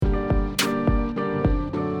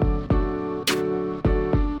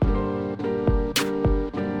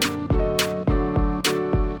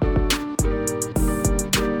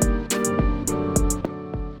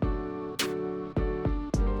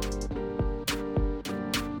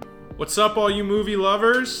What's up, all you movie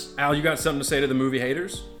lovers? Al, you got something to say to the movie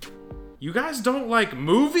haters? You guys don't like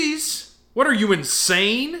movies? What are you,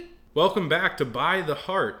 insane? Welcome back to By the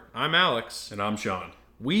Heart. I'm Alex. And I'm Sean.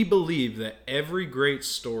 We believe that every great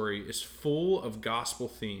story is full of gospel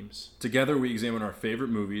themes. Together, we examine our favorite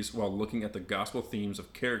movies while looking at the gospel themes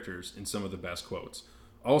of characters in some of the best quotes.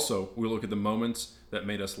 Also, we look at the moments that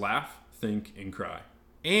made us laugh, think, and cry.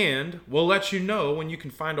 And we'll let you know when you can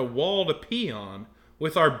find a wall to pee on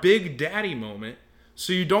with our Big Daddy moment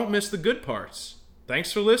so you don't miss the good parts.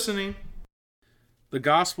 Thanks for listening. The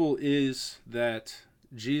gospel is that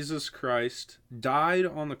Jesus Christ died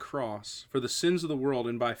on the cross for the sins of the world,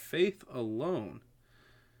 and by faith alone,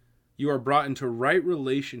 you are brought into right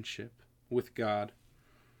relationship with God.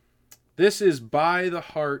 This is By the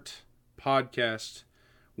Heart podcast,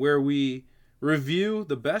 where we review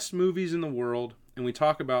the best movies in the world, and we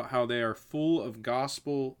talk about how they are full of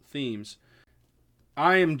gospel themes.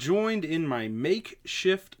 I am joined in my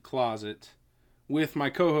makeshift closet with my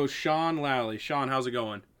co-host Sean Lally. Sean, how's it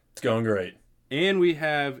going? It's going great. And we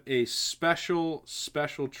have a special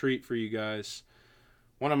treat for you guys.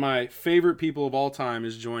 One of my favorite people of all time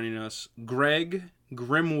is joining us, Greg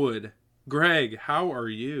Grimwood. Greg, how are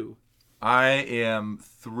you? I am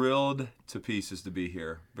thrilled to pieces to be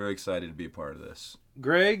here. Very excited to be a part of this.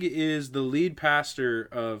 Greg is the lead pastor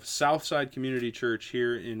of Southside Community Church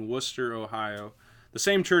here in Worcester, Ohio. The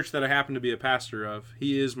same church that I happen to be a pastor of.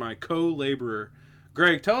 He is my co-laborer.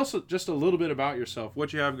 Greg, tell us just a little bit about yourself,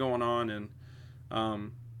 what you have going on,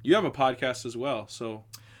 and you have a podcast as well. So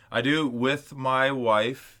I do with my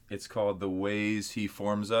wife. It's called The Ways He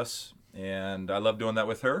Forms Us, and I love doing that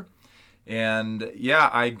with her. And yeah,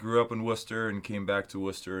 I grew up in Worcester and came back to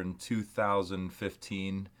Worcester in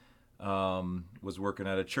 2015. Was working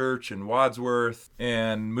at a church in Wadsworth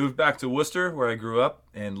and moved back to Worcester where I grew up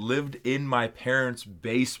and lived in my parents'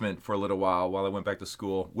 basement for a little while I went back to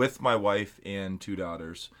school with my wife and two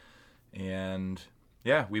daughters. And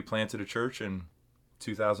yeah, we planted a church in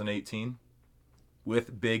 2018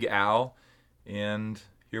 with Big Al, and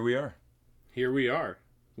here we are. Here we are.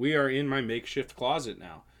 We are in my makeshift closet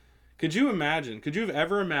now. Could you have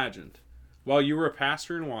ever imagined, while you were a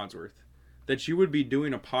pastor in Wadsworth, that you would be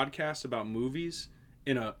doing a podcast about movies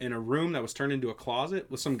in a room that was turned into a closet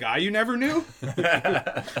with some guy you never knew?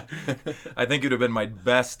 I think it would have been my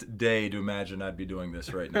best day to imagine I'd be doing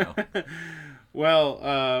this right now.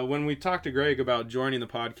 Well, when we talked to Greg about joining the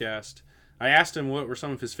podcast, I asked him what were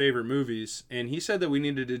some of his favorite movies, and he said that we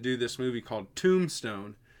needed to do this movie called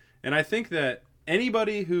Tombstone. And I think that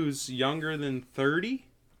anybody who's younger than 30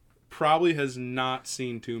 probably has not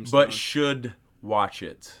seen Tombstone. But should watch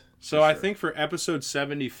it. So sure. I think for episode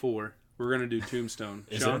 74, we're going to do Tombstone.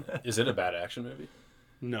 Is it a bad action movie?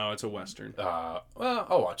 No, it's a Western. Well,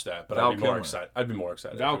 I'll watch that, but Val I'd be Kilmer. more excited. I'd be more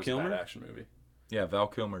excited Val if it was Kilmer? a bad action movie. Yeah, Val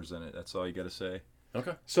Kilmer's in it. That's all you got to say.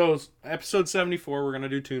 Okay. So episode 74, we're going to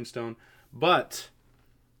do Tombstone. But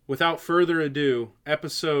without further ado,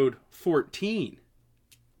 episode 14.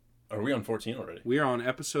 Are we on 14 already? We are on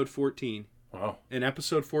episode 14. Wow. And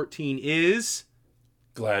episode 14 is...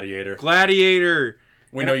 Gladiator.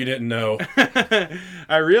 We know you didn't know.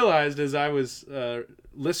 I realized as I was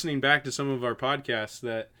listening back to some of our podcasts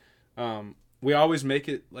that we always make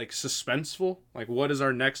it like suspenseful, like what is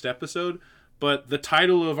our next episode? But the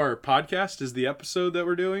title of our podcast is the episode that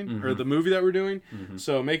we're doing, or the movie that we're doing. Mm-hmm.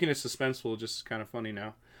 So making it suspenseful is just kind of funny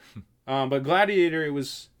now. But Gladiator, it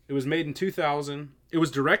was made in 2000. It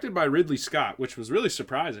was directed by Ridley Scott, which was really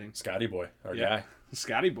surprising. Scotty Boy, our guy.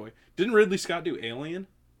 Scotty Boy. Didn't Ridley Scott do Alien?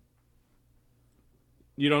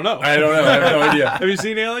 You don't know. I don't know. I have no idea. Have you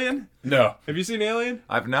seen Alien? No. Have you seen Alien?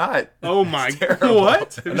 I've not. Oh my God.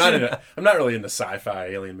 What? I'm not really into sci-fi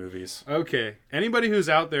alien movies. Okay. Anybody who's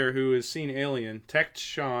out there who has seen Alien, text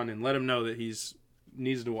Sean and let him know that he's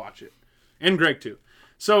needs to watch it. And Greg too.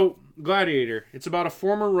 So, Gladiator. It's about a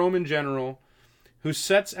former Roman general who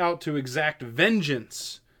sets out to exact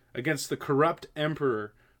vengeance against the corrupt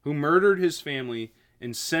emperor who murdered his family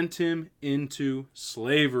and sent him into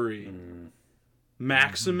slavery.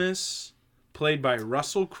 Maximus, played by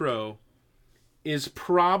Russell Crowe, is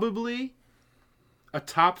probably a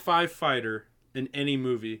top 5 fighter in any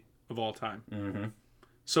movie of all time. Mm-hmm.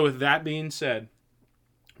 So with that being said,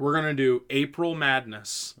 we're going to do April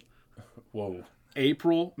Madness. Whoa.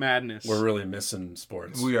 April Madness. We're really missing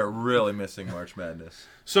sports. We are really missing March Madness.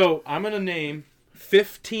 So I'm going to name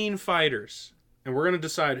 15 fighters, and we're going to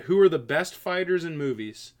decide who are the best fighters in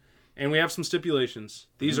movies. And we have some stipulations.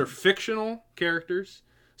 These are fictional characters,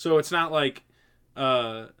 so it's not like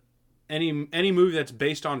any movie that's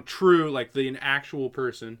based on true, like an actual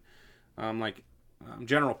person, like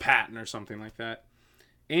General Patton or something like that.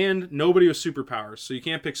 And nobody with superpowers. So you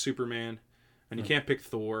can't pick Superman, and you can't pick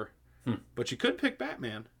Thor. But you could pick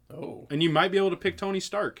Batman. Oh. And you might be able to pick Tony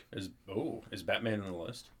Stark. Is Batman on the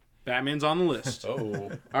list? Batman's on the list.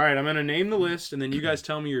 Oh. All right, I'm going to name the list, and then you guys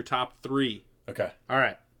tell me your top 3. Okay. All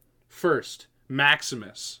right. First,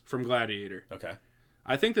 Maximus from Gladiator. Okay.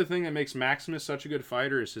 I think the thing that makes Maximus such a good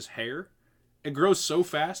fighter is his hair. It grows so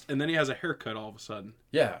fast, and then he has a haircut all of a sudden.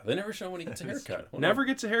 Yeah, they never show when he gets a haircut. Never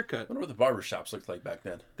gets a haircut. I wonder what the barber shops looked like back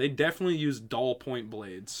then. They definitely use dull point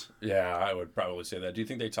blades. Yeah, I would probably say that. Do you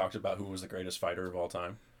think they talked about who was the greatest fighter of all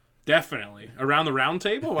time? Definitely. Around the round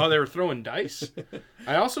table while they were throwing dice.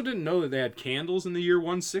 I also didn't know that they had candles in the year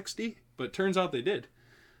 160, but it turns out they did.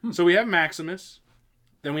 So we have Maximus.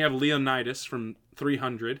 Then we have Leonidas from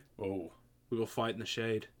 300. Oh. We will fight in the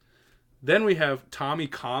shade. Then we have Tommy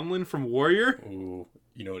Conlon from Warrior. Ooh.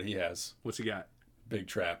 You know what he has? What's he got? Big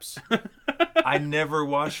traps. I never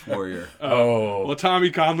watched Warrior. Well,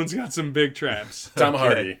 Tommy Conlon's got some big traps. Tom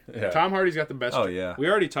Hardy. Yeah. Tom Hardy's got the best. Oh, yeah. We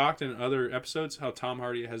already talked in other episodes how Tom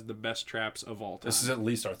Hardy has the best traps of all time. This is at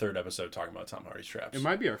least our 3rd episode talking about Tom Hardy's traps. It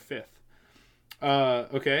might be our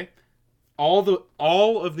 5th. Okay. All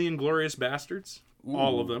of the Inglourious Bastards. Ooh.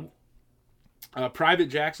 All of them. Private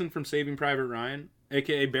Jackson from Saving Private Ryan,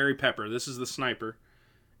 a.k.a. Barry Pepper. This is the sniper.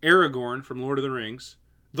 Aragorn from Lord of the Rings.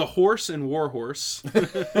 The Horse and Warhorse.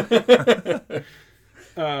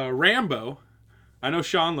 Rambo. I know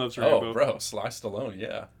Sean loves Rambo. Oh, bro. Sly Stallone,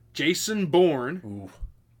 yeah. Jason Bourne. Ooh.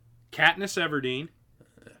 Katniss Everdeen.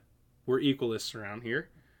 We're equalists around here.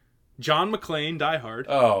 John McClane, Die Hard.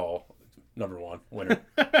 Oh, number 1. Winner.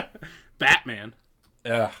 Batman.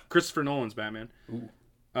 Yeah. Christopher Nolan's Batman. Ooh.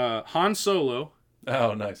 Han Solo.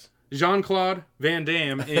 Oh, nice. Jean-Claude Van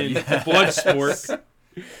Damme in Bloodsport.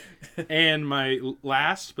 And my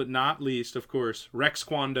last but not least, of course, Rex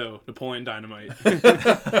Kwon Do, Napoleon Dynamite.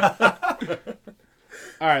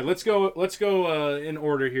 All right, let's go in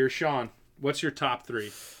order here. Sean, what's your top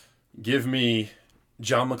 3? Give me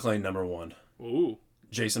John McClane number 1. Ooh.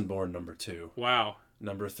 Jason Bourne number 2. Wow.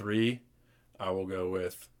 Number 3, I will go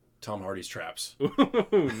with Tom Hardy's traps.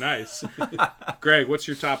 Ooh, nice. Greg, what's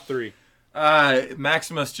your top 3?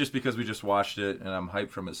 Maximus, just because we just watched it and I'm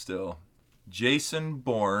hyped from it still. Jason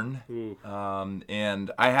Bourne,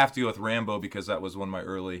 and I have to go with Rambo because that was one of my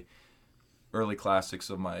early classics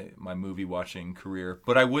of my movie watching career.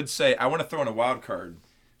 But I would say I want to throw in a wild card,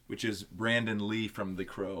 which is Brandon Lee from The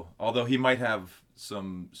Crow. Although he might have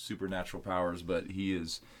some supernatural powers, but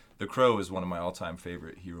The Crow is one of my all-time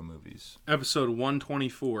favorite hero movies. Episode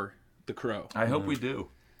 124, The Crow. I hope we do.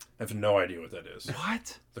 I have no idea what that is.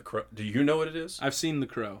 What? The Crow. Do you know what it is? I've seen The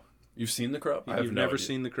Crow. You've seen The Crow? You've never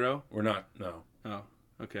seen The Crow? We're not. No. Oh,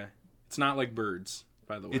 okay. It's not like Birds,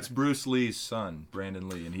 by the way. It's Bruce Lee's son, Brandon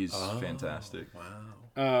Lee, and he's fantastic.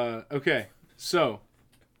 Wow. Okay, so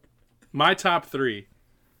my top 3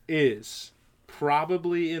 is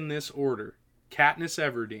probably in this order: Katniss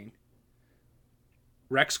Everdeen,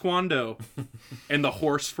 Rex Kwon Do, and the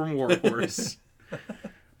Horse from Warhorse.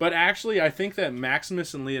 But actually, I think that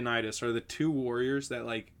Maximus and Leonidas are the 2 warriors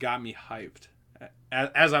that got me hyped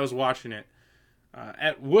as I was watching it.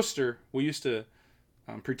 At Worcester, we used to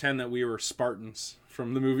pretend that we were Spartans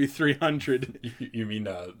from the movie 300. You mean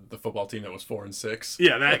the football team that was 4-6?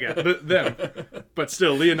 Yeah, that guy. Them. But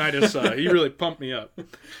still, Leonidas, he really pumped me up.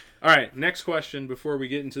 All right, next question before we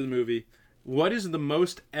get into the movie. What is the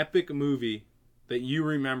most epic movie that you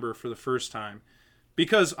remember for the first time?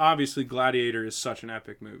 Because obviously Gladiator is such an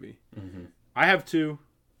epic movie. Mm-hmm. I have 2.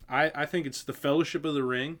 I think it's The Fellowship of the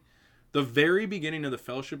Ring. The very beginning of The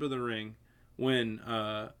Fellowship of the Ring, when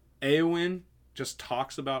Eowyn just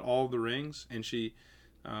talks about all of the rings, and she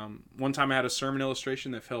one time I had a sermon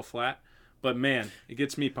illustration that fell flat, but man, it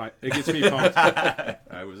gets me pumped.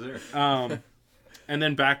 I was there. And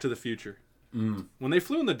then Back to the Future. When they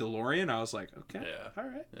flew in the DeLorean, I was like, okay, all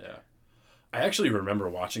right. Yeah. I actually remember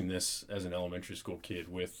watching this as an elementary school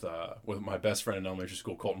kid with my best friend in elementary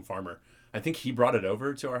school, Colton Farmer. I think he brought it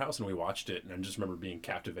over to our house and we watched it, and I just remember being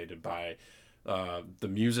captivated by the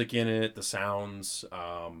music in it, the sounds.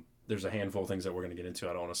 There's a handful of things that we're going to get into.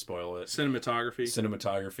 I don't want to spoil it.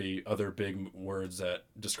 Cinematography, other big words that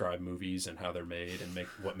describe movies and how they're made and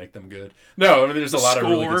make them good. No, I mean there's a lot of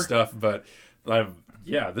really good stuff, but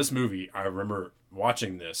this movie, I remember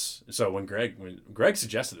watching this. So when Greg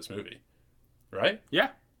suggested this movie, right?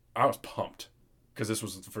 Yeah. I was pumped because this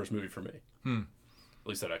was the first movie for me. At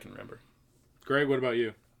least that I can remember. Greg, what about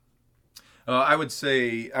you? I would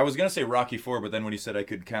say, I was going to say Rocky IV, but then when you said I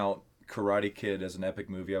could count Karate Kid as an epic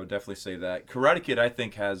movie, I would definitely say that. Karate Kid, I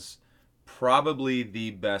think, has probably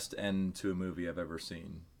the best end to a movie I've ever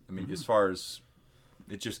seen. I mean, as far as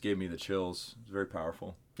it just gave me the chills. It's very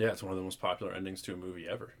powerful. Yeah, it's one of the most popular endings to a movie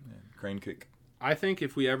ever. Yeah, crane kick. I think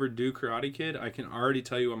if we ever do Karate Kid, I can already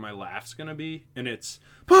tell you what my laugh's going to be, and it's,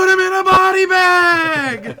 put him in a body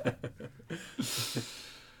bag!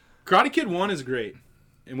 Karate Kid 1 is great,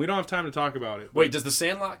 and we don't have time to talk about it. Wait, does The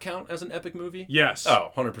Sandlot count as an epic movie? Yes. Oh,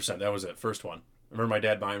 100%. That was it. First one. I remember my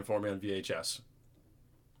dad buying for me on VHS.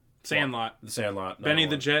 Sandlot. The Sandlot. Benny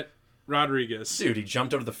the one. Jet Rodriguez. Dude, he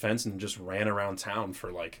jumped over the fence and just ran around town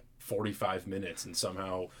for like 45 minutes and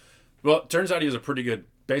somehow... Well, it turns out he was a pretty good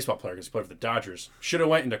baseball player because he played for the Dodgers. Should have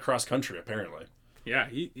went into cross country, apparently. Yeah,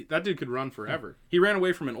 that dude could run forever. He ran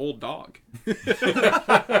away from an old dog.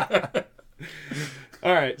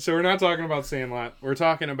 All right, so we're not talking about Sandlot. We're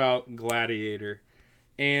talking about Gladiator.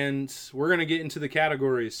 And we're going to get into the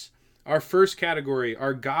categories. Our first category,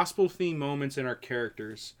 our gospel theme moments and our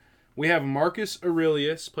characters. We have Marcus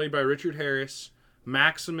Aurelius, played by Richard Harris,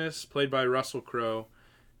 Maximus, played by Russell Crowe,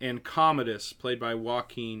 and Commodus, played by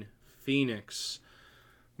Joaquin Phoenix.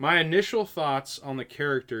 My initial thoughts on the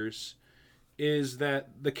characters is that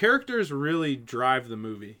the characters really drive the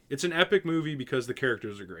movie. It's an epic movie because the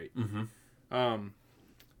characters are great. Mm-hmm.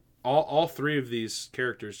 All three of these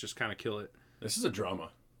characters just kind of kill it. This is a drama.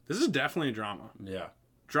 This is definitely a drama. Yeah.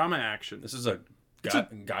 Drama action. This is a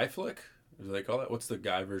guy flick? Do they call that? What's the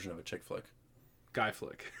guy version of a chick flick? Guy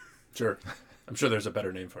flick. Sure. I'm sure there's a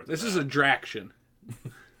better name for it. This is a draction.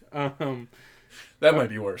 That might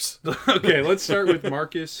be worse. Okay, let's start with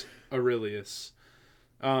Marcus Aurelius.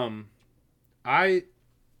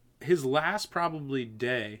 His last probably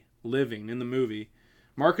day living in the movie,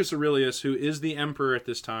 Marcus Aurelius, who is the emperor at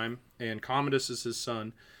this time, and Commodus is his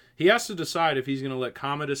son, he has to decide if he's going to let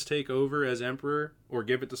Commodus take over as emperor or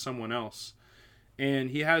give it to someone else.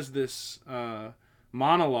 And he has this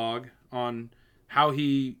monologue on how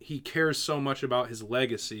he cares so much about his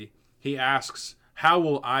legacy. He asks, how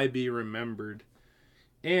will I be remembered?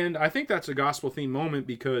 And I think that's a gospel theme moment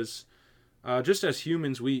because just as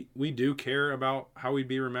humans, we do care about how we'd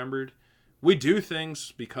be remembered. We do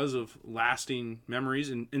things because of lasting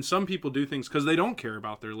memories, and some people do things because they don't care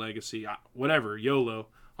about their legacy. Whatever, YOLO,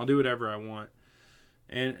 I'll do whatever I want.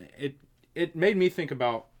 And it made me think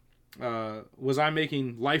about, was I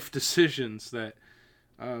making life decisions that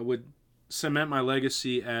would cement my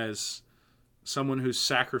legacy as someone who's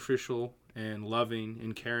sacrificial and loving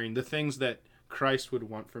and caring, the things that Christ would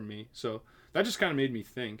want from me. So that just kind of made me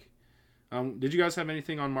think. Did you guys have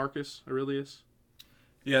anything on Marcus Aurelius?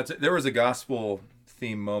 Yeah, there was a gospel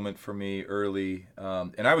theme moment for me early,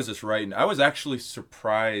 and I was just writing. I was actually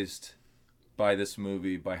surprised by this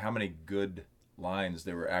movie, by how many good lines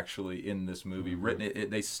there were actually in this movie. Mm-hmm. Written,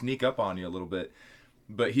 they sneak up on you a little bit.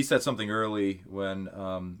 But he said something early when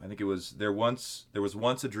I think it was there was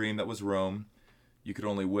once a dream that was Rome. You could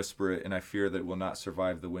only whisper it, and I fear that it will not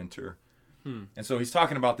survive the winter. And so he's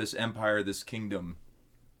talking about this empire, this kingdom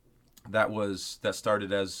that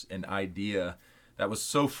started as an idea that was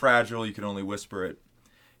so fragile you could only whisper it.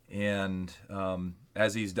 And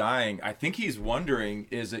as he's dying, I think he's wondering,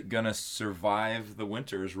 is it going to survive the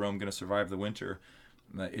winter? Is Rome going to survive the winter?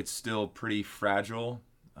 It's still pretty fragile.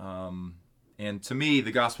 And to me,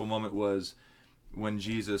 the gospel moment was when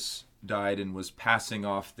Jesus died and was passing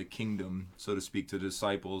off the kingdom, so to speak, to the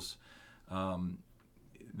disciples.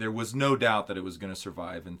 There was no doubt that it was going to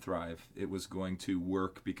survive and thrive. It was going to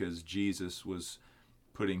work because Jesus was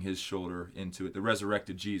putting his shoulder into it. The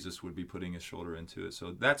resurrected Jesus would be putting his shoulder into it.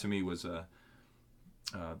 So that to me was a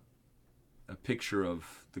picture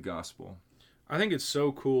of the gospel. I think it's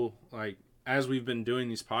so cool, like, as we've been doing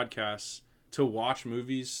these podcasts, to watch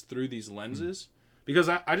movies through these lenses. Because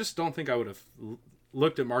I just don't think I would have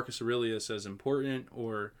looked at Marcus Aurelius as important,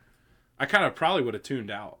 or I kind of probably would have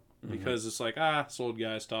tuned out. Because it's like, it's old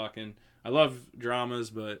guys talking. I love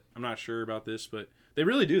dramas, but I'm not sure about this. But they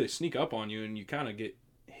really do. They sneak up on you, and you kind of get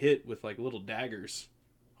hit with like little daggers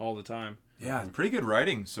all the time. Yeah, pretty good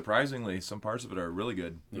writing, surprisingly. Some parts of it are really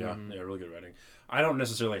good. Yeah, really good writing. I don't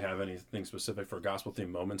necessarily have anything specific for gospel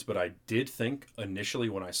theme moments, but I did think initially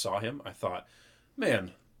when I saw him, I thought,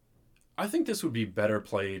 man, I think this would be better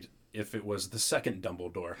played if it was the second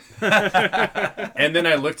Dumbledore. And then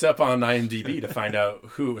I looked up on IMDb to find out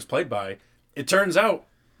who it was played by. It turns out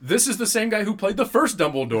this is the same guy who played the first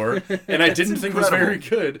Dumbledore, and I didn't think was very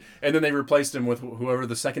good. And then they replaced him with whoever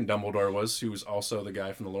the second Dumbledore was, who was also the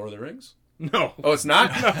guy from The Lord of the Rings. No. Oh, it's not?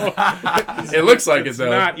 No. It looks like it, though.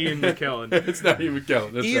 It's not Ian McKellen. It's not Ian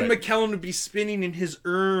McKellen. That's Ian right. McKellen would be spinning in his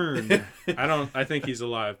urn. I think he's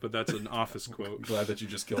alive, but that's an Office quote. Glad that you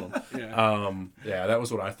just killed him. Yeah. That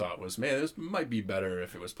was what I thought was, man, this might be better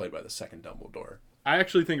if it was played by the second Dumbledore. I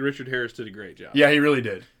actually think Richard Harris did a great job. Yeah, he really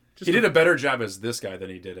did. He did a better job as this guy than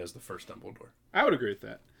he did as the first Dumbledore. I would agree with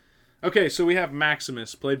that. Okay, so we have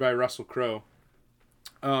Maximus, played by Russell Crowe.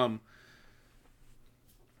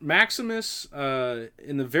 Maximus,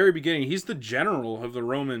 in the very beginning, he's the general of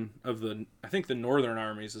the I think the Northern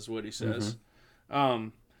armies is what he says.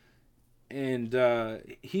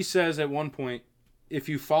 He says at one point, if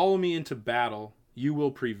you follow me into battle, you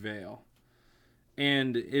will prevail.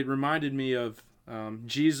 And it reminded me of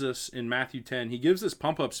Jesus in Matthew 10. He gives this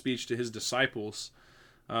pump-up speech to his disciples.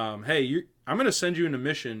 Hey, I'm going to send you on a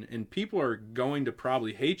mission, and people are going to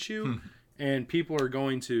probably hate you, and people are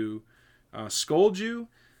going to scold you.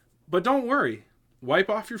 But don't worry. Wipe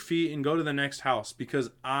off your feet and go to the next house,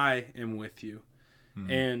 because I am with you.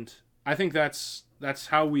 And I think that's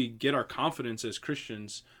how we get our confidence as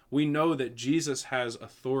Christians. We know that Jesus has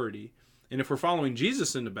authority. And if we're following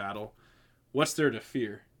Jesus into battle, what's there to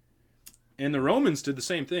fear? And the Romans did the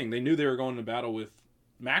same thing. They knew they were going to battle with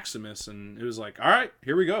Maximus, and it was like, all right,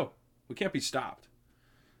 here we go. We can't be stopped.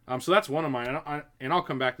 So that's one of mine. And I'll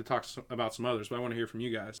come back to talk about some others, but I want to hear from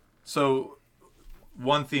you guys. So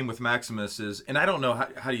one theme with Maximus is, and I don't know,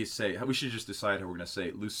 how do you say it? We should just decide how we're going to say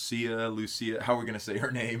it. Lucia, how are we going to say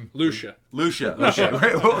her name? Lucia. We'll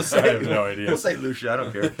say, I have no idea. We'll say Lucia, I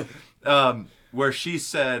don't care. Where she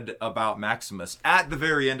said about Maximus, at the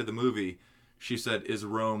very end of the movie, she said, is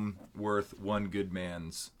Rome worth one good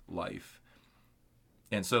man's life?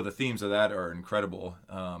 And so the themes of that are incredible.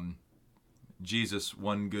 Jesus,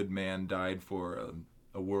 one good man, died for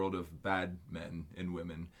a world of bad men and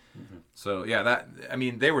women. So yeah,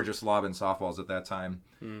 they were just lobbing softballs at that time.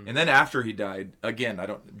 And then after he died, again,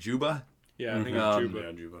 Juba? Yeah, I think it's Juba.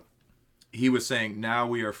 Yeah, Juba. He was saying, now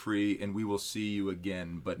we are free and we will see you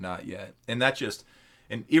again, but not yet. And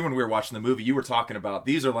and even when we were watching the movie, you were talking about,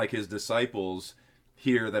 these are like his disciples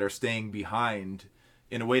here that are staying behind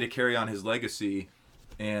in a way to carry on his legacy.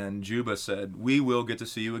 And Juba said, we will get to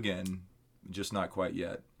see you again, just not quite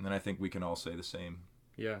yet. And I think we can all say the same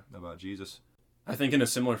about Jesus. I think in a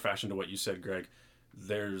similar fashion to what you said, Greg,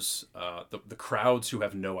 there's the crowds who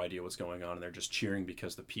have no idea what's going on, and they're just cheering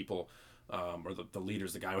because the people, or the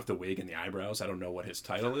leaders, the guy with the wig and the eyebrows, I don't know what his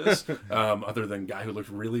title is, other than guy who looked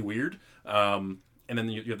really weird. And then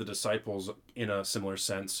you have the disciples in a similar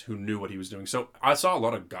sense who knew what he was doing. So I saw a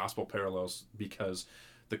lot of gospel parallels because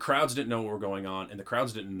the crowds didn't know what was going on, and the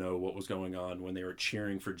crowds didn't know what was going on when they were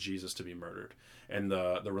cheering for Jesus to be murdered. And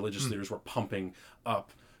the religious leaders were pumping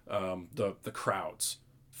up the crowds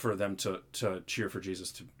for them to cheer for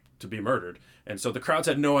Jesus to be murdered. And so the crowds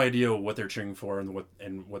had no idea what they're cheering for and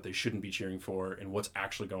what they shouldn't be cheering for and what's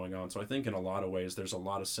actually going on. So I think in a lot of ways there's a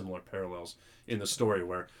lot of similar parallels in the story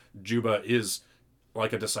where Juba is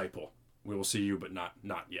like a disciple. We will see you, but not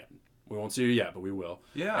yet. We won't see you yet, but we will.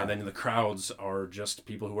 Yeah. And then the crowds are just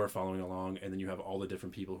people who are following along, and then you have all the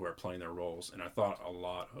different people who are playing their roles. And I thought a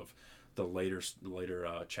lot of the later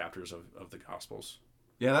chapters of the Gospels.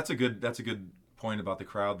 Yeah, that's a good point about the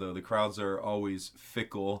crowd, though. The crowds are always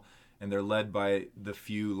fickle, and they're led by the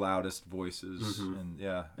few loudest voices. And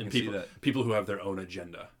yeah, I can see that. People who have their own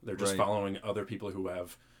agenda. They're just following other people who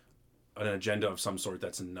have an agenda of some sort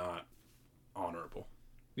that's not honorable.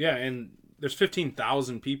 Yeah, and there's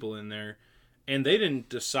 15,000 people in there, and they didn't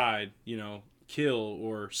decide, kill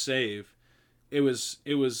or save. It was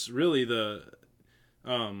really the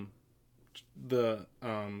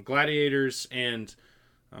gladiators and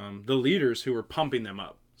the leaders who were pumping them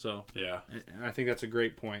up. So yeah, I think that's a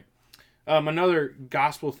great point. Another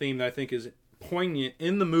gospel theme that I think is poignant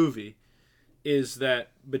in the movie is that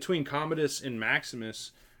between Commodus and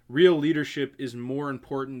Maximus, real leadership is more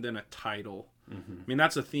important than a title. I mean,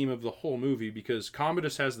 that's a theme of the whole movie because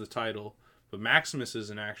Commodus has the title, but Maximus is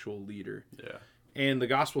an actual leader. Yeah. And the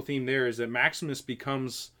gospel theme there is that Maximus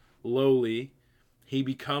becomes lowly. He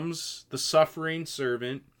becomes the suffering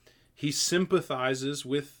servant. He sympathizes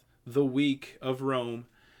with the weak of Rome.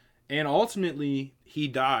 And ultimately, he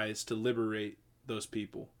dies to liberate those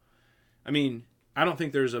people. I mean, I don't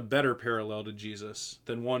think there's a better parallel to Jesus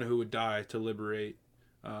than one who would die to liberate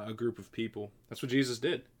a group of people. That's what Jesus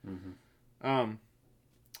did. All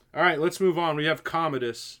right, let's move on. We have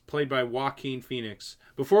Commodus, played by Joaquin Phoenix.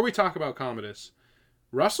 Before we talk about Commodus,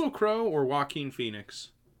 Russell Crowe or Joaquin Phoenix?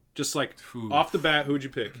 Just like off the bat, who would you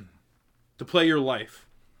pick to play your life?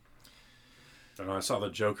 I don't know, I saw the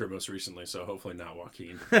Joker most recently, so hopefully not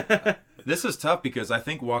Joaquin. This is tough because I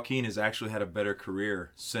think Joaquin has actually had a better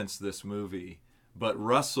career since this movie. But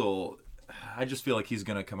Russell, I just feel like he's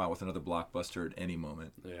going to come out with another blockbuster at any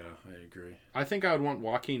moment. Yeah, I agree. I think I would want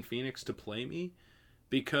Joaquin Phoenix to play me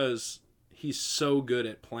because he's so good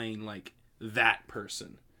at playing like that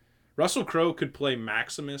person. Russell Crowe could play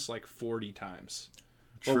Maximus like 40 times.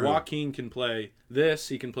 Well, True. Joaquin can play this.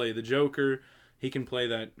 He can play the Joker. He can play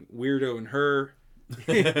that weirdo in Her.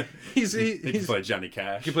 He can play Johnny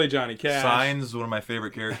Cash. He can play Johnny Cash. Signs, one of my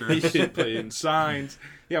favorite He characters. can play in Signs.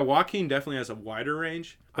 Yeah, Joaquin definitely has a wider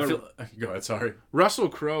range. I feel. Go ahead. Sorry. Russell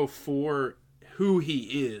Crowe, for who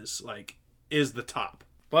he is, is the top.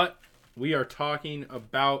 But we are talking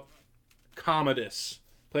about Commodus,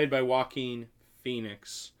 played by Joaquin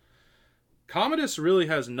Phoenix. Commodus really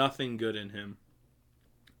has nothing good in him.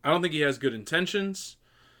 I don't think he has good intentions.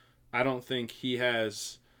 I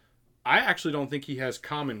actually don't think he has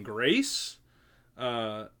common grace.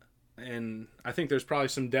 And I think there's probably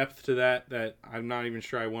some depth to that I'm not even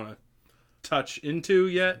sure I want to touch into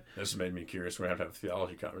yet. This made me curious. We're going to have a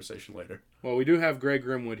theology conversation later. Well, we do have Greg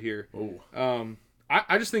Grimwood here. Oh.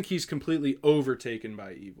 I just think he's completely overtaken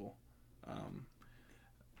by evil.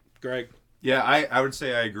 Greg? Yeah, I would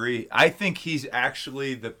say I agree. I think he's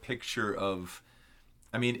actually the picture of,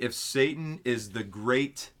 if Satan is the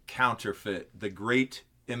great counterfeit, the great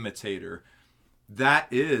imitator, that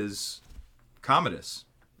is Commodus.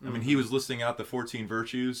 He was listing out the 14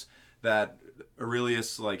 virtues that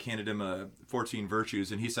Aurelius handed him 14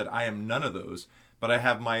 virtues, and he said, I am none of those, but I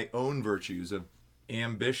have my own virtues of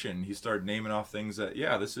ambition. He started naming off things that,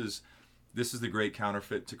 this is the great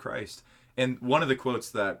counterfeit to Christ. And one of the quotes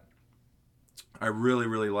that I really,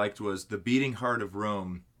 really liked was, the beating heart of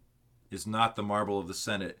Rome is not the marble of the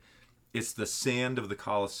Senate. It's the sand of the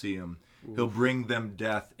Colosseum. Ooh. He'll bring them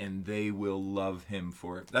death, and they will love him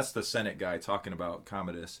for it. That's the Senate guy talking about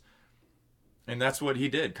Commodus. And that's what he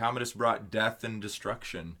did. Commodus brought death and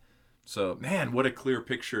destruction. So, man, what a clear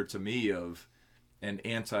picture to me of an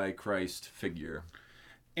antichrist figure.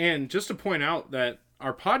 And just to point out that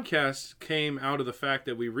our podcast came out of the fact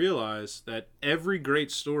that we realized that every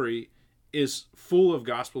great story is full of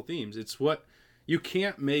gospel themes. It's what you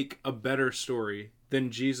can't make a better story than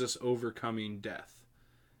Jesus overcoming death.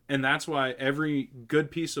 And that's why every good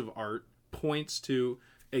piece of art points to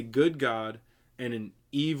a good God and an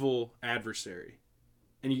evil adversary.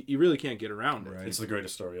 And you really can't get around it. Right. It's the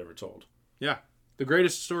greatest story ever told. Yeah. The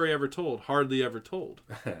greatest story ever told, hardly ever told.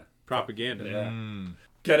 Propaganda. Yeah.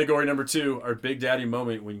 Category number 2, our Big Daddy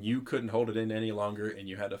moment when you couldn't hold it in any longer and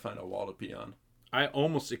you had to find a wall to pee on. I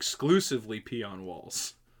almost exclusively pee on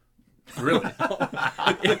walls. Really?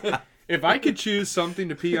 If I could choose something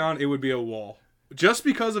to pee on, it would be a wall. Just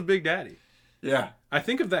because of Big Daddy. Yeah. I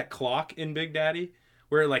think of that clock in Big Daddy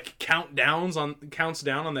where it counts down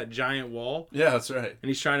on that giant wall. Yeah, that's right. And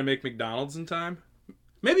he's trying to make McDonald's in time.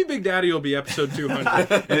 Maybe Big Daddy will be episode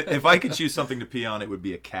 200. If I could choose something to pee on, it would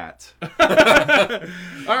be a cat.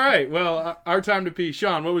 All right. Well, our time to pee.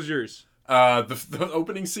 Sean, what was yours? The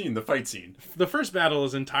opening scene, the fight scene. The first battle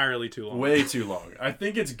is entirely too long. Way too long. I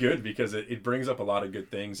think it's good because it brings up a lot of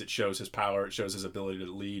good things. It shows his power. It shows his ability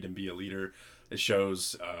to lead and be a leader. It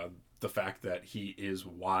shows the fact that he is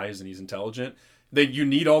wise and he's intelligent. That you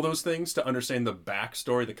need all those things to understand the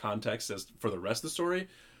backstory, the context as for the rest of the story.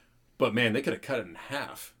 But man, they could have cut it in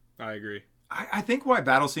half. I agree. I think why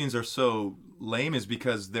battle scenes are so lame is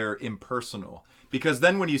because they're impersonal. Because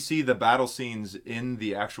then when you see the battle scenes in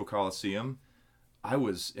the actual Colosseum, I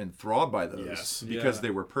was enthralled by those because they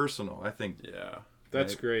were personal. I think. Yeah.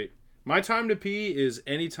 That's great. My time to pee is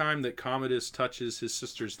any time that Commodus touches his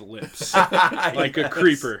sister's lips. Like a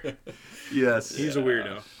creeper. Yes. He's a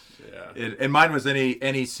weirdo. Yeah. And mine was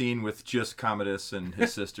any scene with just Commodus and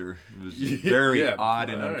his sister. It was very odd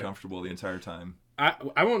and uncomfortable the entire time.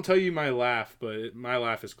 I won't tell you my laugh, but my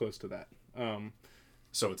laugh is close to that.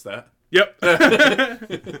 So it's that? Yep.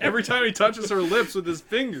 Every time he touches her lips with his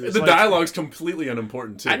fingers. The dialogue's completely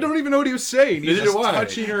unimportant, too. I don't even know what he was saying. He's just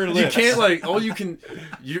touching her lips. You can't,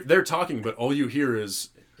 they're talking, but all you hear is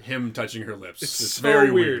him touching her lips. It's so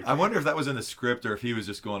very weird. I wonder if that was in the script or if he was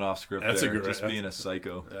just going off script That's being a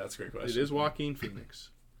psycho. That's a great question. It is Joaquin Phoenix.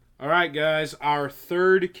 All right, guys. Our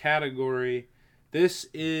third category. This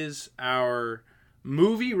is our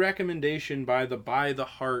movie recommendation by the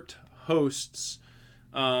Heart hosts.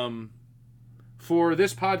 For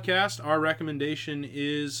this podcast, our recommendation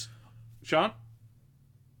is, Sean?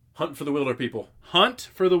 Hunt for the Wilder People. Hunt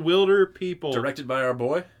for the Wilder People. Directed by our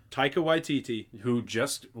boy, Taika Waititi. Who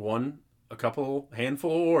just won a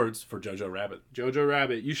handful of awards for Jojo Rabbit. Jojo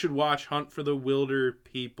Rabbit. You should watch Hunt for the Wilder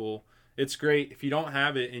People. It's great. If you don't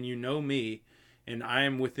have it and you know me and I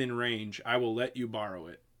am within range, I will let you borrow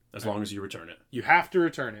it. As long as you return it. You have to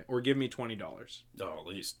return it or give me $20. Oh, at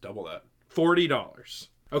least double that. $40.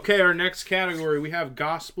 Okay, our next category, we have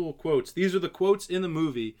gospel quotes. These are the quotes in the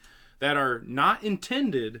movie that are not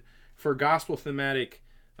intended for gospel thematic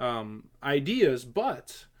ideas,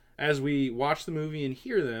 but as we watch the movie and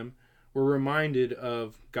hear them, we're reminded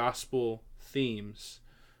of gospel themes.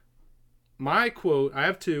 My quote, I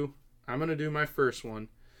have two. I'm going to do my first one.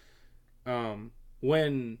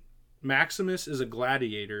 When Maximus is a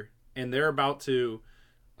gladiator and they're about to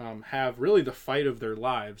have really the fight of their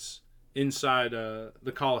lives inside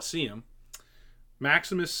the Colosseum,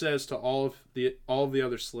 Maximus says to all of the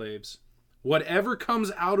other slaves, whatever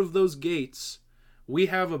comes out of those gates, we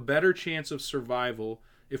have a better chance of survival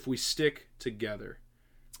if we stick together.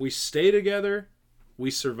 We stay together,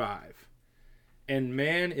 we survive. And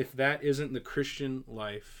man, if that isn't the Christian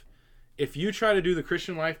life, if you try to do the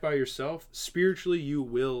Christian life by yourself, spiritually you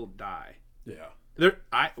will die. Yeah.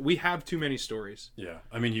 We have too many stories. Yeah.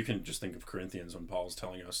 I mean, you can just think of Corinthians when Paul's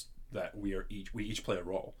telling us that we each play a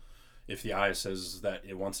role. If the eye says that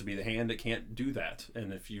it wants to be the hand, it can't do that.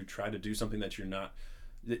 And if you try to do something that you're not,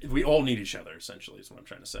 we all need each other, essentially, is what I'm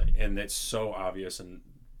trying to say. And it's so obvious, and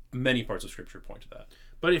many parts of Scripture point to that.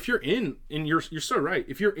 But if you're you're so right.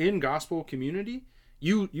 If you're in gospel community,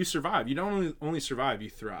 you survive. You don't only survive, you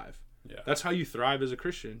thrive. Yeah. That's how you thrive as a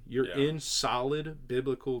Christian. You're Yeah. in solid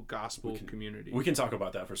biblical gospel community. We can talk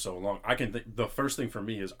about that for so long. The first thing for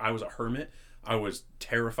me is I was a hermit. I was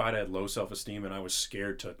terrified. I had low self-esteem, and I was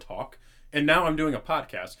scared to talk. And now I'm doing a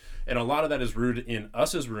podcast, and a lot of that is rooted in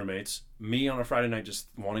us as roommates, me on a Friday night just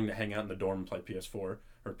wanting to hang out in the dorm and play PS4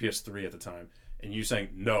 or PS3 at the time, and you saying,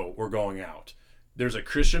 no, we're going out. There's a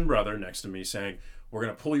Christian brother next to me saying, we're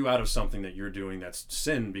going to pull you out of something that you're doing that's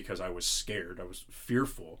sin, because I was scared. I was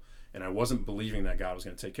fearful, and I wasn't believing that God was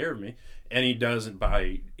going to take care of me. And he does it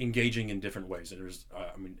by engaging in different ways.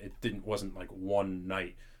 It wasn't like one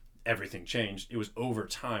night everything changed. It was over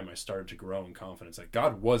time I started to grow in confidence that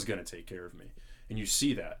God was going to take care of me. And you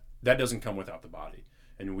see that doesn't come without the body.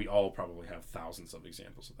 And we all probably have thousands of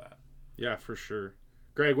examples of that. Yeah, for sure.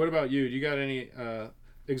 Greg, what about you? Do you got any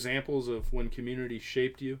examples of when community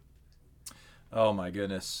shaped you? Oh my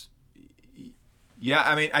goodness. Yeah,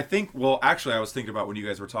 I mean, I was thinking about when you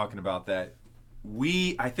guys were talking about that.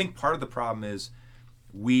 I think part of the problem is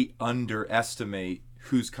we underestimate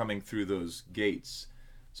who's coming through those gates.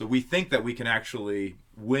 So we think that we can actually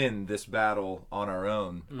win this battle on our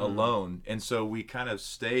own, alone. And so we kind of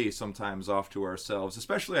stay sometimes off to ourselves,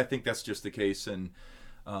 especially I think that's just the case in,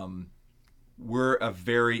 we're a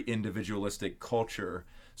very individualistic culture.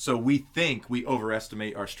 So we think we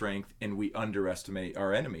overestimate our strength and we underestimate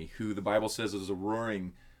our enemy, who the Bible says is a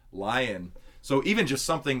roaring lion. So even just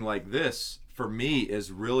something like this, for me,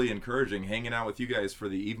 is really encouraging, hanging out with you guys for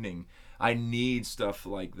the evening. I need stuff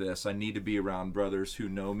like this. I need to be around brothers who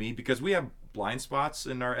know me, because we have blind spots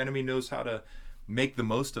and our enemy knows how to make the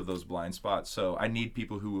most of those blind spots. So I need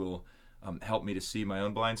people who will help me to see my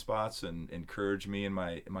own blind spots and encourage me in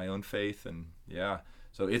my own faith. And yeah,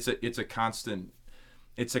 so it's a constant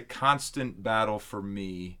battle for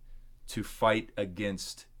me to fight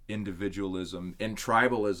against individualism and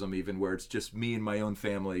tribalism, even, where it's just me and my own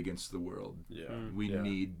family against the world. Yeah. We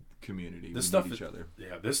need community. This we stuff need each other.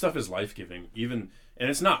 Yeah, this stuff is life-giving. And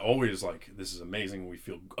it's not always like, this is amazing, we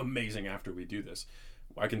feel amazing after we do this.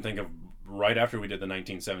 I can think of right after we did the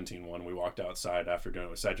 1917 one, we walked outside after doing it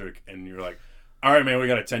with Cedric, and you're like, all right, man, we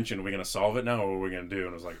got a tension. Are we going to solve it now, or what are we going to do?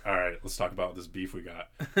 And I was like, all right, let's talk about this beef we got.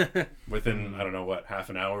 Within, I don't know what, half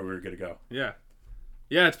an hour, we were good to go. Yeah.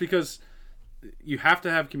 Yeah, it's because you have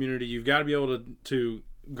to have community. You've got to be able to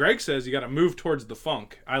Greg says you got to move towards the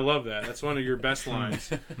funk. I love that. That's one of your best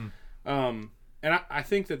lines. And I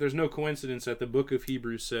think that there's no coincidence that the book of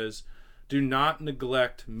Hebrews says, do not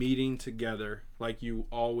neglect meeting together like you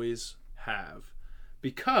always have.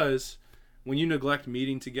 Because when you neglect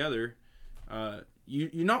meeting together, you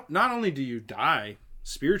not only do you die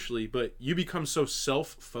spiritually, but you become so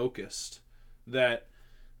self-focused that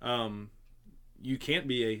you can't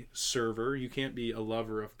be a server, you can't be a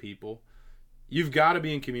lover of people. You've got to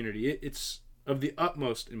be in community. It's of the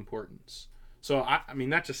utmost importance. So I mean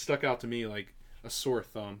that just stuck out to me like a sore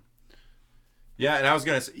thumb. Yeah, and I was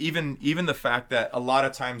gonna say, even the fact that a lot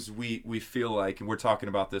of times we feel like, and we're talking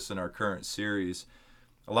about this in our current series,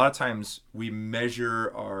 a lot of times we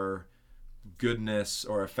measure our goodness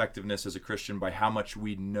or effectiveness as a Christian by how much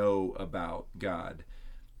we know about God.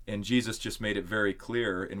 And Jesus just made it very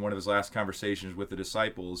clear in one of his last conversations with the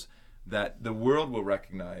disciples that the world will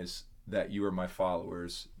recognize that you are my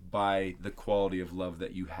followers by the quality of love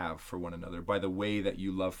that you have for one another, by the way that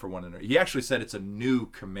you love for one another. He actually said it's a new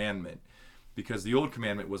commandment, because the old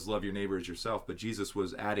commandment was love your neighbor as yourself, but Jesus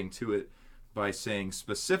was adding to it by saying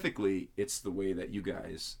specifically it's the way that you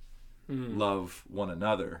guys love one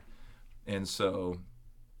another. And so,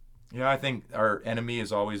 yeah, I think our enemy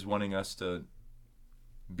is always wanting us to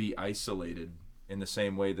be isolated in the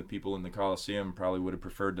same way the people in the Colosseum probably would have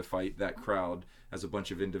preferred to fight that crowd as a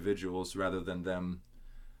bunch of individuals rather than them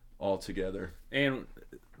all together. And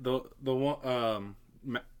the one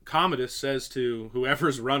Commodus says to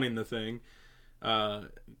whoever's running the thing,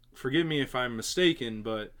 forgive me if I'm mistaken,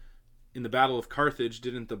 but in the Battle of Carthage,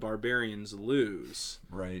 didn't the barbarians lose?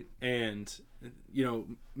 Right. And,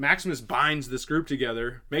 Maximus binds this group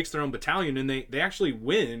together, makes their own battalion, and they actually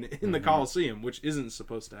win in the Colosseum, which isn't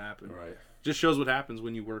supposed to happen. Right. Just shows what happens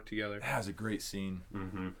when you work together. That was a great scene.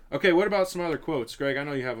 Mm-hmm. Okay, what about some other quotes? Greg, I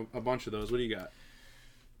know you have a bunch of those. What do you got?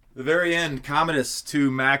 The very end, Commodus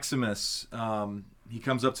to Maximus. He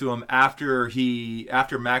comes up to him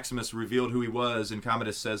after Maximus revealed who he was, and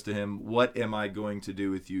Commodus says to him, "What am I going to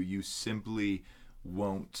do with you? You simply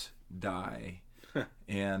won't die."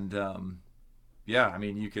 And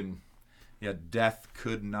death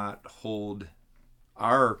could not hold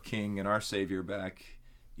our King and our Savior back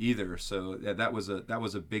either. So that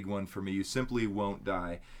was a big one for me. You simply won't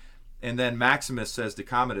die. And then Maximus says to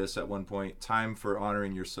Commodus at one point, "Time for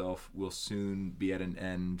honoring yourself will soon be at an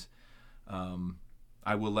end.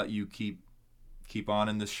 I will let you keep on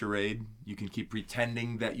in this charade. You can keep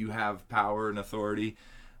pretending that you have power and authority,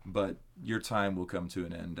 but your time will come to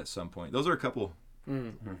an end at some point." Those are a couple.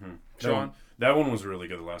 Mm-hmm. Sean? That one was really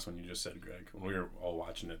good, the last one you just said, Greg. When we were all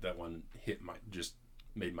watching it, that one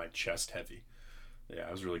made my chest heavy. Yeah,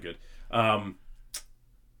 it was really good.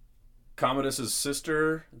 Commodus'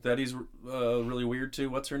 sister that he's really weird to,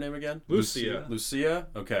 what's her name again? Lucia. Lucia?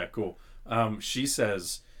 Okay, cool. She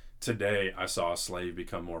says, "Today I saw a slave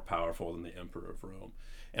become more powerful than the emperor of Rome."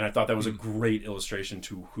 And I thought that was a great illustration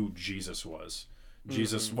to who Jesus was.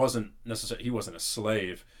 Jesus wasn't necessarily, he wasn't a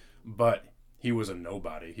slave, but he was a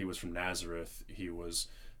nobody. He was from Nazareth. He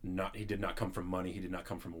did not come from money. He did not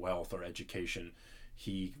come from wealth or education.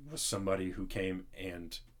 He was somebody who came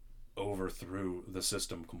and overthrew the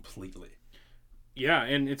system completely. Yeah,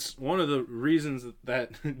 and it's one of the reasons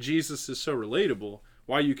that Jesus is so relatable,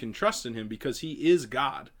 why you can trust in him, because he is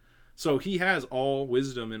God. So he has all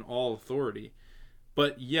wisdom and all authority.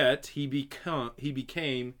 But yet he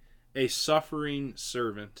became a suffering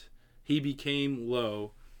servant. He became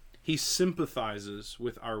low. He sympathizes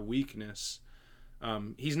with our weakness.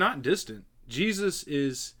 He's not distant. Jesus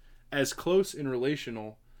is as close in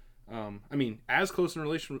relational, as close in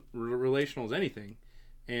relational as anything.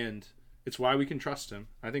 And it's why we can trust him.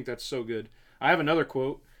 I think that's so good. I have another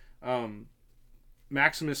quote.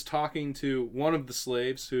 Maximus talking to one of the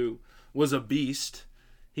slaves who was a beast.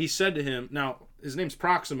 He said to him, now his name's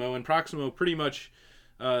Proximo, and Proximo pretty much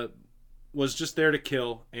was just there to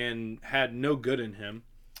kill and had no good in him.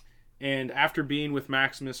 And after being with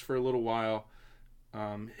Maximus for a little while,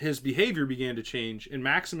 his behavior began to change. And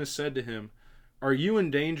Maximus said to him, "Are you in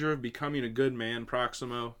danger of becoming a good man,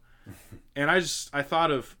 Proximo?" And I thought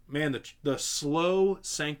of, man, the slow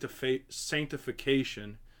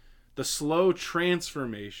sanctification, the slow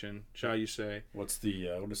transformation, shall you say. What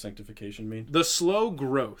does sanctification mean? The slow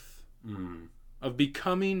growth of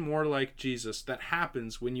becoming more like Jesus that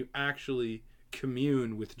happens when you actually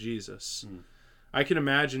commune with Jesus. I can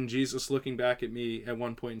imagine Jesus looking back at me at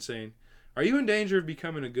one point and saying, "Are you in danger of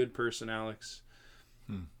becoming a good person, Alex?"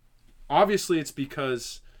 Obviously, it's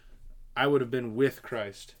because I would have been with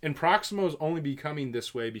Christ. And Proximo's only becoming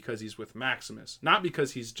this way because he's with Maximus, not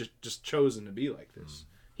because he's just chosen to be like this.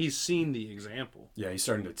 He's seen the example. Yeah, he's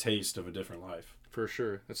starting to taste of a different life. For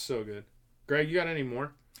sure. That's so good. Greg, you got any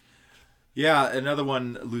more? Yeah, another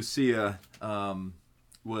one, Lucia,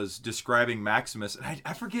 was describing Maximus. And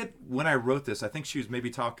I forget when I wrote this. I think she was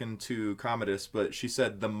maybe talking to Commodus, but she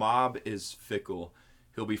said, "The mob is fickle.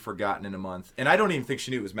 He'll be forgotten in a month." And I don't even think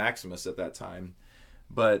she knew it was Maximus at that time.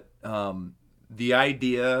 But the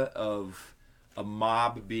idea of a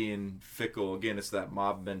mob being fickle, again, it's that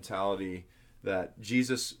mob mentality that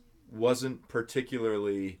Jesus wasn't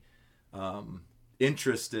particularly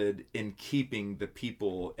interested in keeping the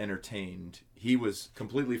people entertained. He was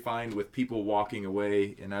completely fine with people walking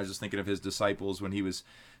away. And I was just thinking of his disciples when he was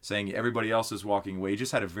saying everybody else is walking away. He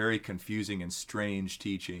just had a very confusing and strange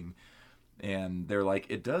teaching. And they're like,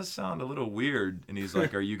 "It does sound a little weird." And he's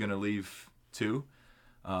like, "Are you going to leave too?"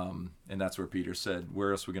 And that's where Peter said,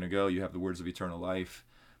 "Where else are we going to go? You have the words of eternal life."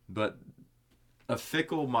 But a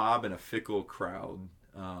fickle mob and a fickle crowd.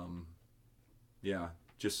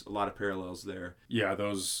 Just a lot of parallels there. Yeah,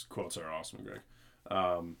 those quotes are awesome, Greg.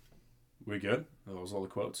 We good? Are those all the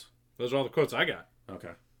quotes? Those are all the quotes I got.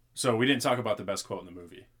 Okay. So we didn't talk about the best quote in the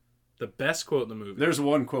movie. The best quote in the movie. There's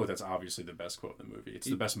one quote that's obviously the best quote in the movie. It's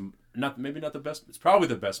the best, maybe not the best, it's probably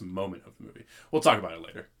the best moment of the movie. We'll talk about it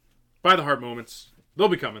later. By the heart moments. They'll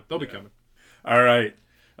be coming. They'll be coming. All right.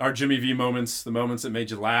 Our Jimmy V moments, the moments that made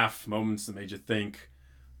you laugh, moments that made you think,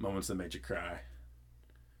 moments that made you cry.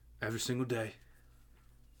 Every single day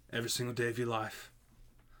of your life,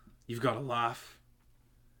 you've got to laugh.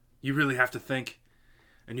 You really have to think,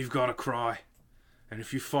 and you've got to cry. And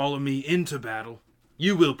if you follow me into battle,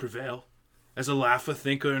 you will prevail as a laugher,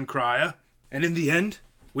 thinker, and crier. And in the end,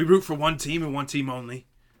 we root for one team and one team only,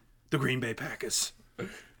 the Green Bay Packers.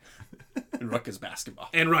 And Rutgers basketball.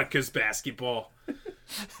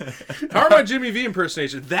 How about Jimmy V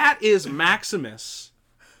impersonation? That is Maximus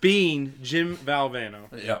being Jim Valvano.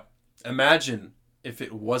 Yeah. Imagine if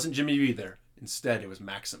it wasn't Jimmy V there. Instead, it was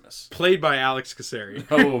Maximus. Played by Alex Cassari.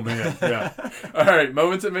 Oh, man. Yeah. All right.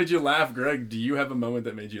 Moments that made you laugh. Greg, do you have a moment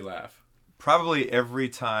that made you laugh? Probably every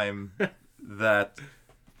time that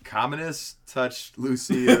Commodus touched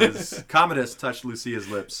Lucia's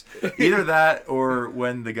lips. Either that or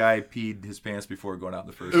when the guy peed his pants before going out in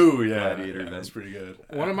the first Gladiator event. That's pretty good.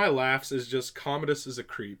 One of my laughs is just Commodus is a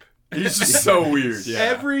creep. He's just so weird. Yeah.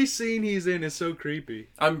 Every scene he's in is so creepy.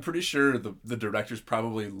 I'm pretty sure the directors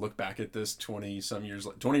probably look back at this 20 years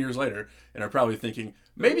later and are probably thinking,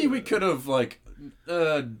 maybe we could have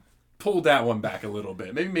pulled that one back a little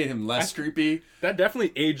bit. Maybe made him less creepy. That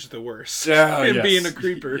definitely aged the worst. Yeah, him yes. being a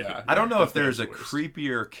creeper. Yeah, I don't know if there's a worst.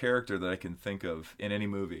 creepier character that I can think of in any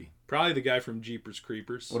movie. Probably the guy from Jeepers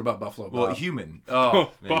Creepers. What about Buffalo Bob? Well, human.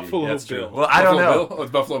 Oh, maybe. Buffalo That's Bill. true. Well, I don't know. Bill? Oh,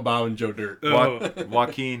 it's Buffalo Bob and Joe Dirt.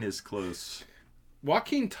 Joaquin is close.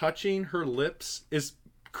 Joaquin touching her lips is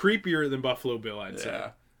creepier than Buffalo Bill, I'd say.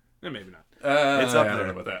 Yeah. Maybe not. It's up I don't there.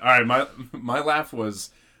 know about that. All right, my laugh was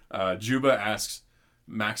Juba asks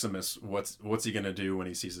Maximus what's he gonna do when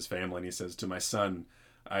he sees his family, and he says, to my son,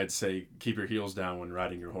 I'd say keep your heels down when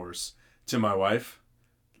riding your horse. To my wife,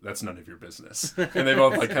 that's none of your business. And they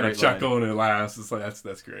both like kind of Great chuckle and laugh. It's like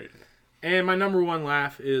that's great. And my number one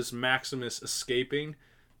laugh is Maximus escaping.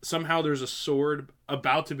 Somehow there's a sword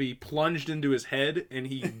about to be plunged into his head, and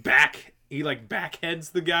he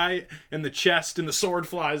backheads the guy in the chest, and the sword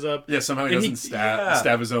flies up. Yeah, somehow he doesn't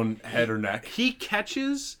stab his own head or neck. He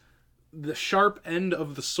catches the sharp end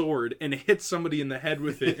of the sword and hits somebody in the head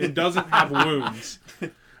with it and doesn't have wounds.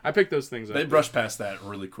 I picked those things up. They brushed past that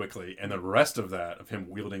really quickly, and the rest of that, of him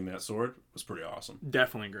wielding that sword, was pretty awesome.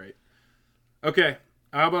 Definitely great. Okay,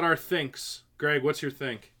 how about our thinks? Greg, what's your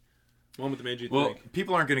think? Moment that made you Well, think.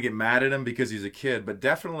 people aren't going to get mad at him because he's a kid, but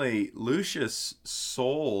definitely Lucius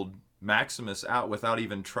sold Maximus out without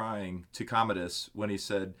even trying to Commodus when he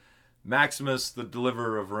said, Maximus, the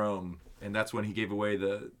deliverer of Rome. And that's when he gave away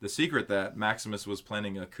the secret that Maximus was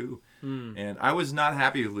planning a coup. And I was not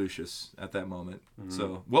happy with Lucius at that moment.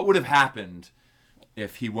 So what would have happened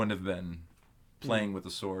if he wouldn't have been playing with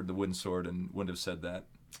the sword, the wooden sword, and wouldn't have said that?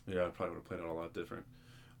 Yeah, I probably would have played it a lot different.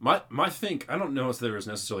 My think, I don't know if there was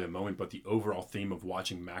necessarily a moment, but the overall theme of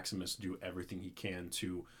watching Maximus do everything he can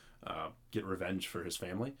to get revenge for his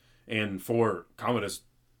family and for Commodus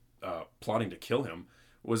plotting to kill him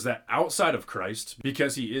was that outside of Christ,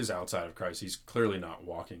 because he is outside of Christ, he's clearly not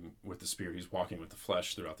walking with the Spirit, he's walking with the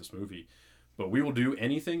flesh throughout this movie. But we will do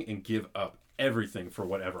anything and give up everything for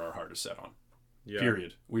whatever our heart is set on. Yeah.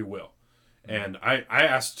 Period. We will. And I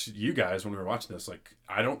asked you guys when we were watching this, like,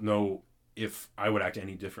 I don't know if I would act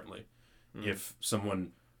any differently if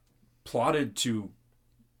someone plotted to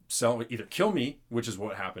either kill me, which is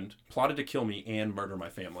what happened, plotted to kill me and murder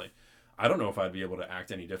my family. I don't know if I'd be able to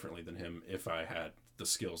act any differently than him if I had the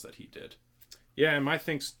skills that he did. Yeah, and my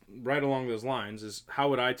think's right along those lines is how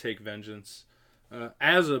would I take vengeance?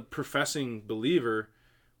 As a professing believer,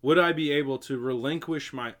 would I be able to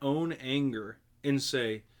relinquish my own anger and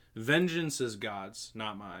say, vengeance is God's,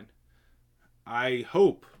 not mine? I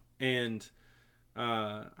hope, and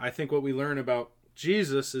I think what we learn about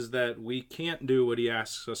Jesus is that we can't do what he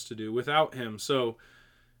asks us to do without him. So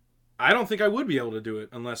I don't think I would be able to do it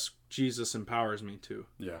unless Jesus empowers me to.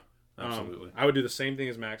 Yeah, absolutely. I would do the same thing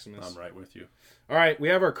as Maximus. I'm right with you. All right, we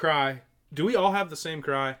have our cry. Do we all have the same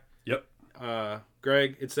cry? Yep.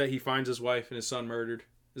 Greg, it's that he finds his wife and his son murdered.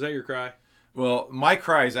 Is that your cry? Well, my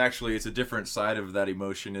cry is actually, it's a different side of that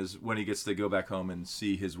emotion, is when he gets to go back home and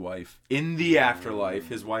see his wife in the afterlife,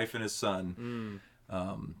 his wife and his son.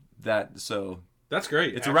 That's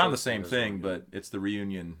great. It's around the same thing, but it's the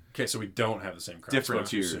reunion. Okay, so we don't have the same cry. Different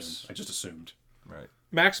tears. I just assumed. Right.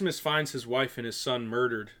 Maximus finds his wife and his son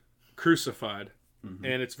murdered, crucified,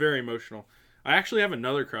 and it's very emotional. I actually have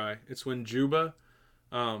another cry. It's when Juba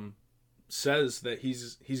says that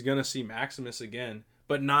he's going to see Maximus again,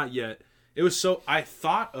 but not yet. It was so, I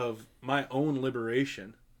thought of my own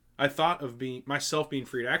liberation. I thought of myself being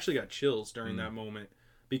freed. I actually got chills during that moment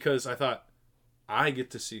because I thought, I get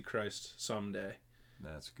to see Christ someday.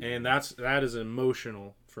 That's good. And that is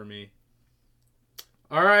emotional for me.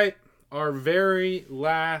 All right, our very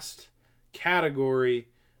last category,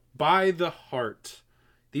 by the heart.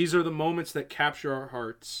 These are the moments that capture our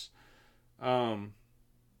hearts.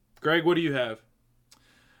 Greg, what do you have?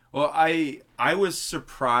 Well, I was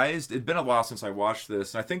surprised. It'd been a while since I watched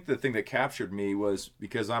this. And I think the thing that captured me was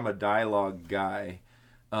because I'm a dialogue guy.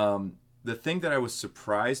 The thing that I was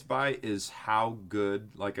surprised by is how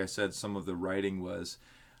good, like I said, some of the writing was.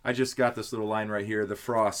 I just got this little line right here. The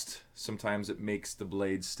frost, sometimes it makes the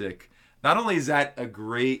blade stick. Not only is that a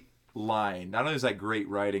great line, not only is that great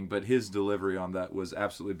writing, but his delivery on that was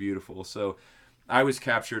absolutely beautiful. So I was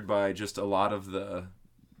captured by just a lot of the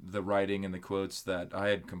writing and the quotes that I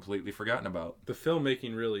had completely forgotten about. The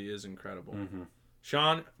filmmaking really is incredible. Mm-hmm.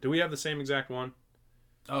 Sean, do we have the same exact one?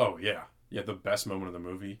 Oh, yeah. Yeah, the best moment of the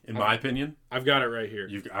movie, in my opinion. I've got it right here.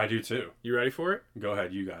 I do too. You ready for it? Go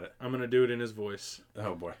ahead, you got it. I'm going to do it in his voice.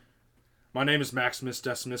 Oh, boy. My name is Maximus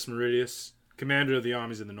Decimus Meridius, commander of the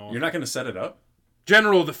armies in the north. You're not going to set it up?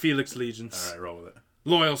 General of the Felix Legions. All right, roll with it.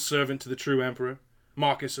 Loyal servant to the true emperor,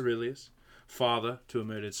 Marcus Aurelius. Father to a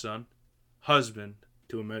murdered son. Husband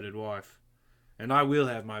to a murdered wife. And I will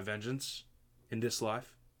have my vengeance in this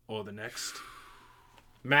life or the next.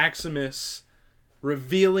 Maximus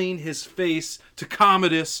revealing his face to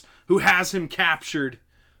Commodus, who has him captured.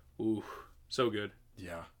 Ooh, so good.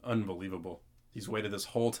 Yeah, unbelievable. He's waited this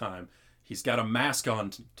whole time. He's got a mask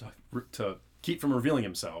on to keep from revealing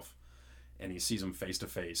himself. And he sees him face to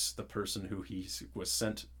face, the person who he was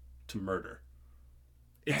sent to murder.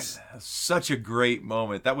 It's such a great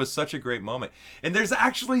moment. That was such a great moment. And there's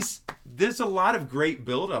a lot of great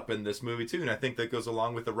buildup in this movie too, and I think that goes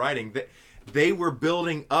along with the writing. They were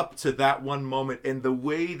building up to that one moment, and the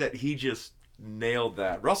way that he just nailed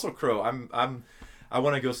that. Russell Crowe, I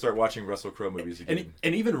want to go start watching Russell Crowe movies again.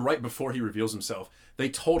 And even right before he reveals himself, they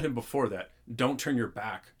told him before that, don't turn your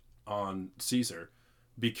back on Caesar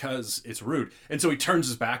because it's rude. And so he turns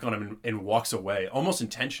his back on him and walks away, almost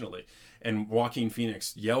intentionally. And Joaquin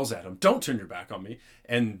Phoenix yells at him, don't turn your back on me.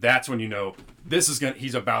 And that's when you know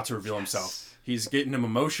he's about to reveal himself. He's getting him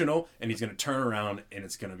emotional, and he's going to turn around, and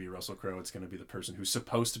it's going to be Russell Crowe. It's going to be the person who's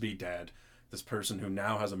supposed to be dead, this person who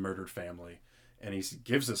now has a murdered family. And he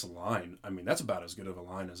gives this line. I mean, that's about as good of a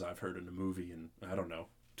line as I've heard in a movie in, I don't know,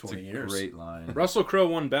 20 years. Great line. Russell Crowe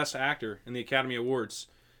won Best Actor in the Academy Awards,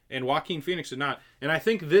 and Joaquin Phoenix did not. And I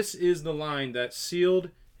think this is the line that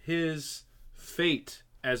sealed his fate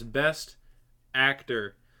as Best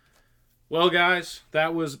Actor. Well, guys,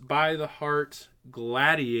 that was By the Heart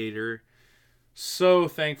Gladiator. So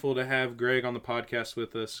thankful to have Greg on the podcast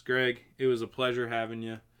with us. Greg, it was a pleasure having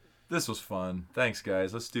you. This was fun. Thanks,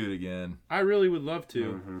 guys. Let's do it again. I really would love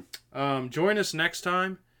to. Join us next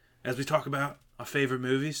time as we talk about our favorite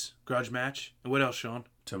movies, Grudge Match, and what else, Sean?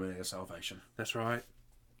 Terminator Salvation. That's right.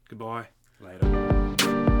 Goodbye. Later.